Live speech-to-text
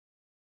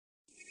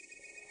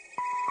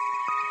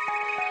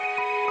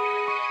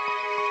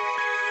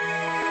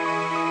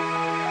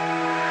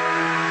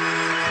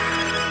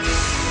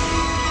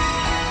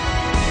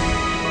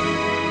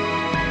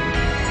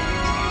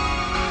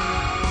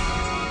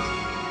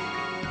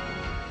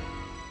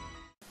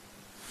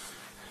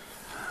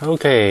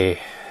Okay,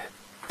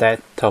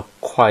 that took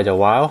quite a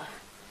while.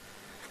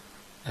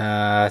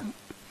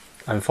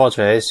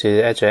 Unfortunately,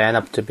 it actually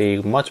ended up to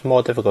be much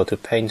more difficult to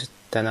paint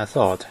than I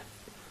thought.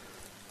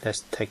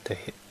 Let's take the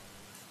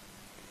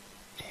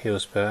heel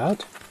spur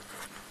out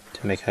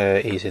to make her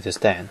easy to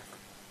stand.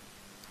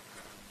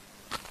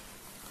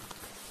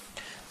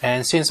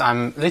 And since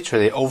I'm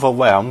literally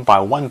overwhelmed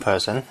by one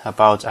person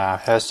about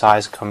her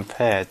size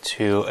compared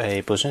to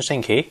a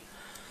Bushinshinki,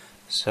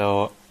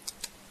 so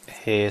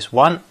here's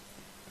one,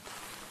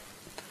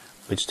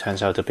 which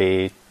turns out to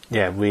be,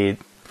 we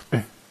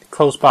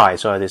close by,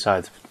 so I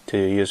decided to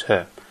use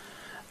her.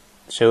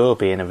 She will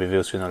be in a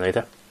review sooner or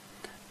later.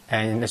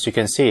 And as you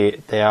can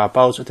see, they are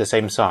both the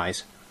same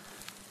size.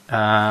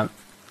 Let's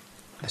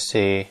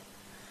see.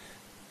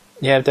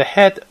 The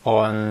head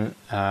on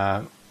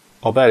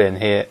Oberlin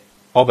here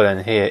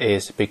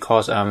is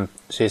because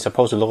she's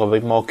supposed to look a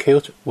bit more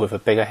cute with a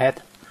bigger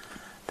head.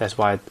 That's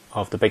why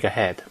of the bigger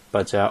head.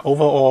 But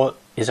overall,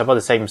 it's about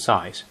the same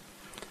size.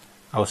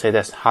 I would say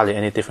there's hardly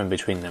any difference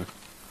between them.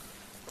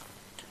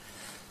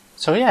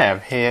 So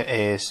here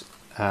is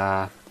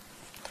Elenor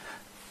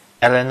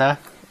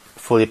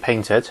fully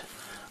painted.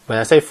 When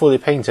I say fully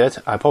painted,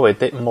 I probably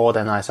did more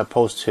than I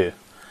supposed to.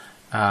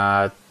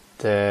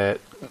 The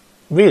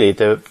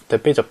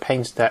bit of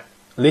paint that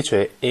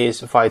literally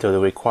is vitally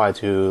required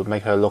to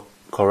make her look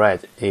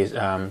correct is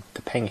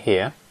the pink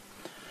here,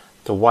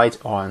 the white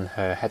on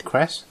her head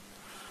crest,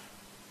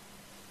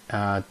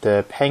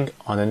 the pink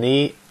on the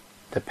knee,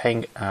 the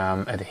pink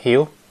at the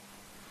heel,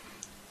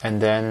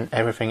 and then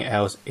everything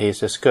else is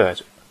the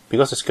skirt.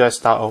 Because the skirt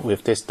starts off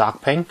with this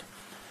dark pink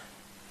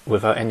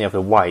without any of the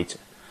white,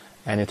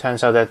 and it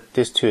turns out that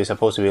this too is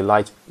supposed to be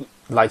light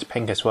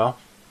pink as well.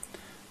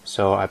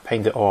 So I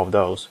painted all of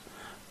those.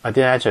 I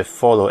didn't actually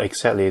follow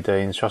exactly the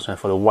instruction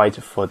for the white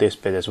for this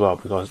bit as well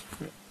because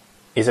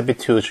it's a bit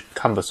too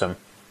cumbersome.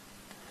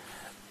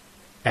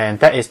 And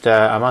that is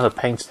the amount of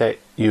paint that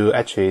you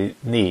actually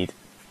need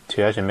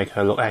to actually make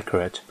her look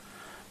accurate.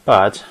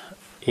 But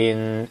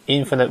in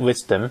infinite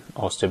wisdom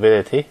or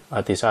stability,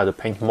 I decided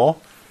to paint more.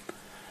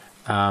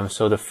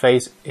 So the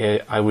face,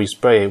 I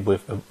respray it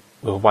with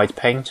white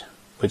paint,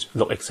 which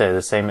look exactly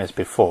the same as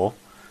before.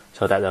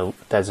 So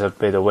that's a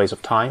bit of waste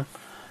of time.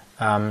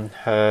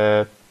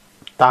 Her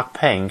dark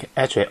pink,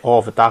 actually all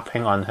of the dark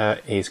pink on her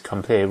is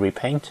completely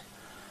repaint,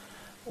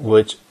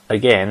 which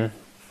again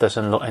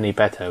doesn't look any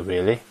better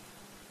really.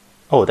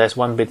 Oh, there's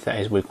one bit that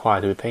is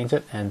required to be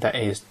painted, and that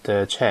is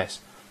the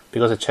chest.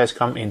 Because the chest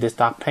comes in this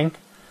dark pink,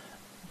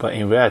 but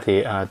in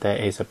reality there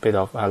is a bit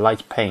of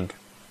light pink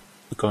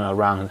going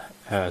around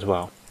her as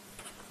well.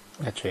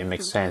 Actually, it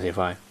makes sense if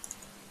I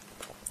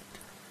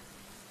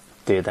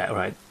did that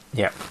right.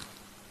 Yeah.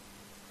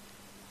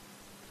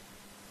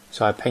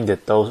 So I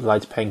painted those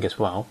light pink as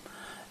well.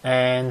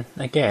 And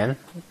again,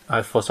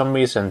 for some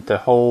reason,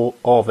 all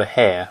of the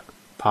hair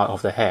part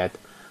of the head,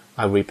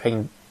 I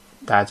repaint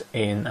that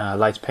in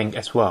light pink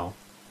as well.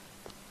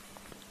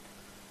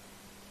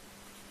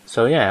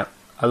 So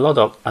a lot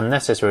of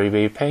unnecessary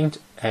repaint,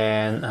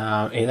 and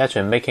it's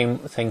actually making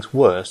things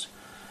worse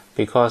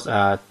because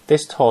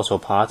this torso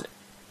part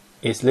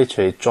is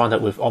literally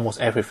jointed with almost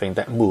everything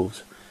that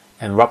moves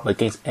and rubbed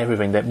against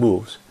everything that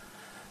moves.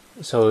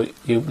 So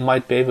you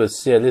might be able to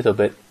see a little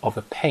bit of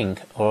the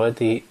pink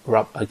already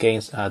rubbed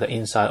against the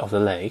inside of the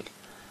leg.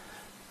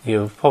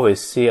 You'll probably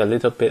see a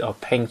little bit of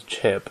paint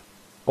chip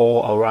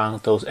all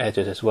around those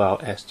edges as well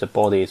as the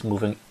body is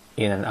moving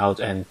in and out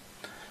and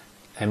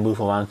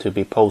move around to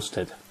be posed.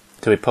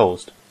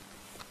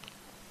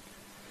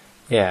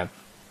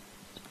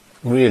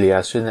 Really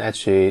I shouldn't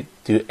actually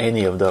do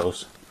any of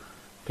those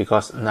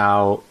because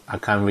now I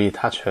can't really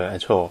touch her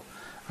at all.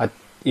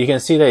 You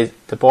can see that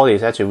the body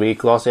is actually really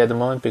glossy at the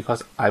moment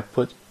because I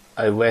put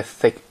a very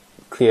thick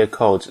clear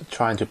coat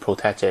trying to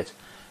protect it,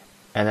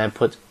 and then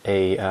put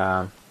a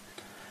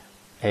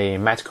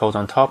matte coat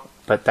on top,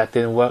 but that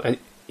didn't work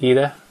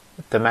either.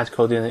 The matte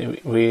coat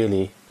didn't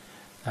really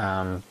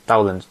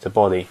dulled the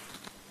body.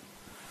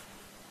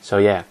 So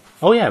it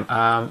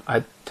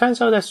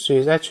turns out that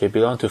she actually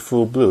belongs to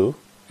Full Blue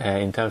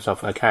in terms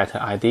of a character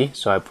ID,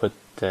 so I put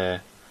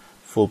the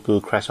Full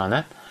Blue crest on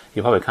it.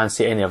 You probably can't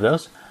see any of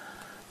those.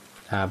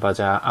 But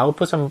I will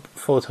put some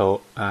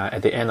photo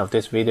at the end of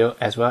this video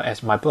as well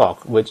as my blog,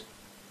 which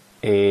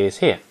is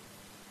here.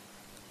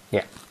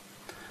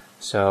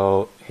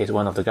 So here's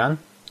one of the gun,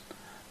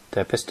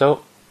 the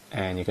pistol,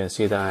 and you can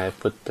see that I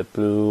put the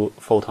blue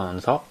photon on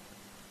the top.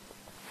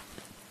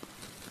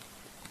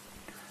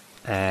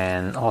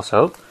 And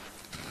also,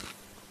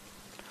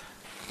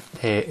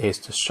 here is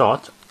the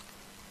shot,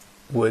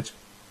 which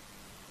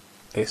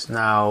is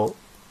now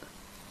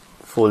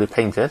fully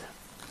painted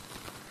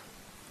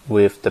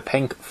with the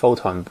pink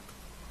photon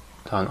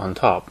on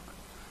top.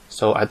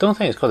 So I don't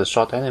think it's called a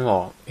shot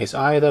anymore. It's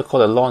either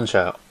called a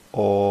launcher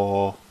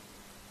or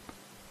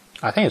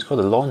I think it's called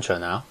a launcher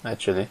now,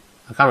 actually.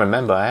 I can't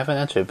remember. I haven't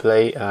actually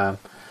played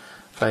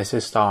Phantasy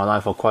Star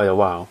Online for quite a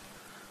while.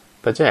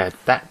 But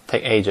that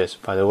take ages,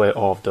 by the way,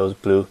 all of those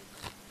blue.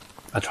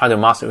 I tried to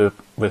mask it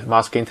with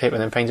masking tape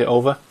and then paint it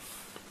over.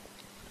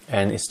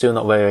 and it's still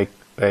not very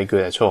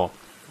good at all.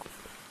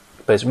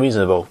 But it's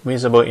reasonable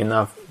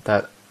enough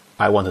that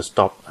I want to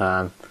stop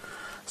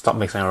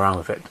mixing around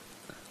with it.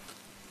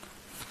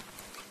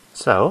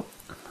 So,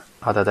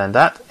 other than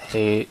that,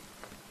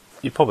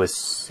 you've probably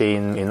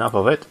seen enough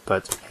of it,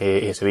 but here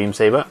is a beam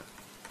saber.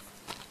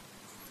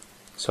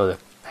 So the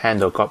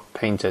handle got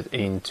painted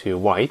into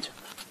white,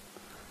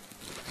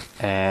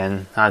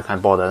 and I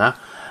can't bother now.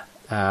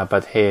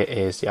 But here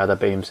is the other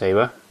beam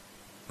saber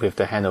with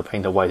the handle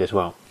painted white as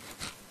well.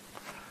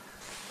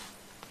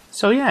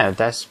 So yeah,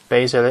 that's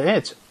basically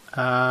it.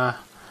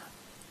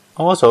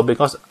 Also,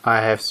 because I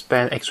have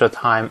spent extra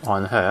time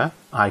on her,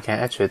 I can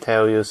actually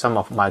tell you some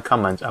of my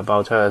comments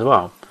about her as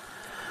well.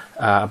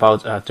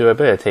 About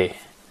durability.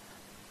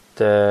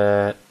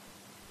 The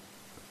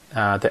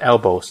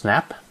elbow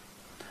snap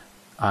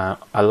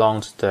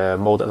along the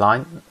molded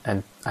line,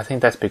 and I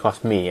think that's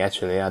because me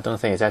actually. I don't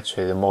think it's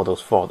actually the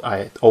model's fault.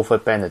 I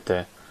overbended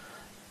the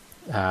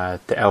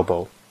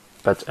elbow,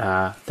 but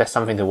that's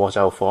something to watch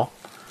out for.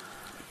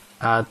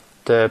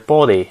 The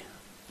body,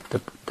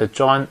 the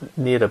joint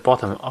near the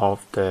bottom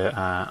of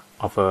the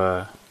of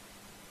a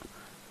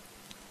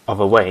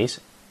waist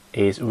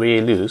is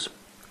really loose.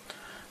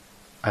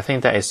 I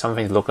think that is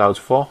something to look out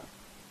for,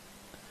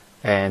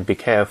 and be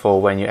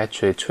careful when you're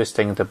actually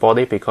twisting the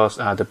body, because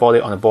the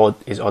body on the board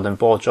is on the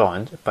ball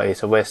joint, but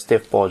it's a very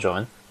stiff ball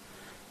joint,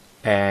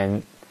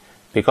 and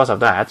because of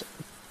that,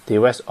 the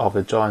rest of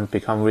the joint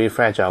become really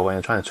fragile when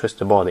you're trying to twist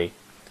the body.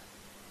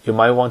 You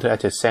might want to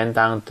actually sand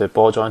down the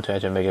ball joint to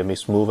actually make it a bit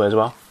smoother as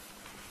well.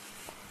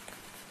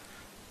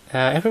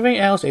 Everything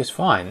else is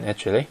fine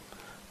actually.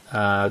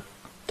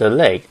 The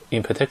leg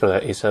in particular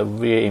is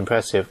really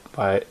impressive.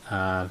 By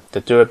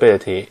the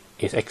durability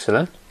is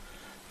excellent,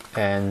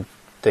 and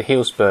the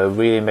heel spur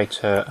really makes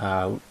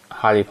her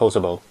highly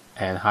posable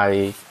and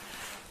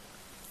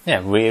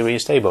really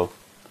stable.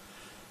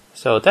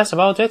 So that's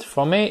about it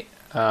for me.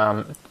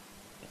 I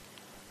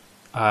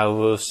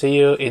will see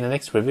you in the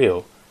next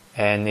review,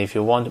 and if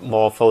you want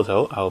more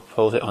photo, I'll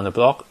post it on the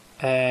blog,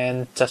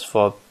 and just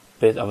for a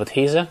bit of a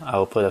teaser, I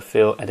will put a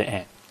few at the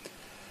end.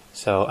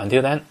 So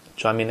until then,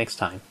 join me next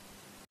time.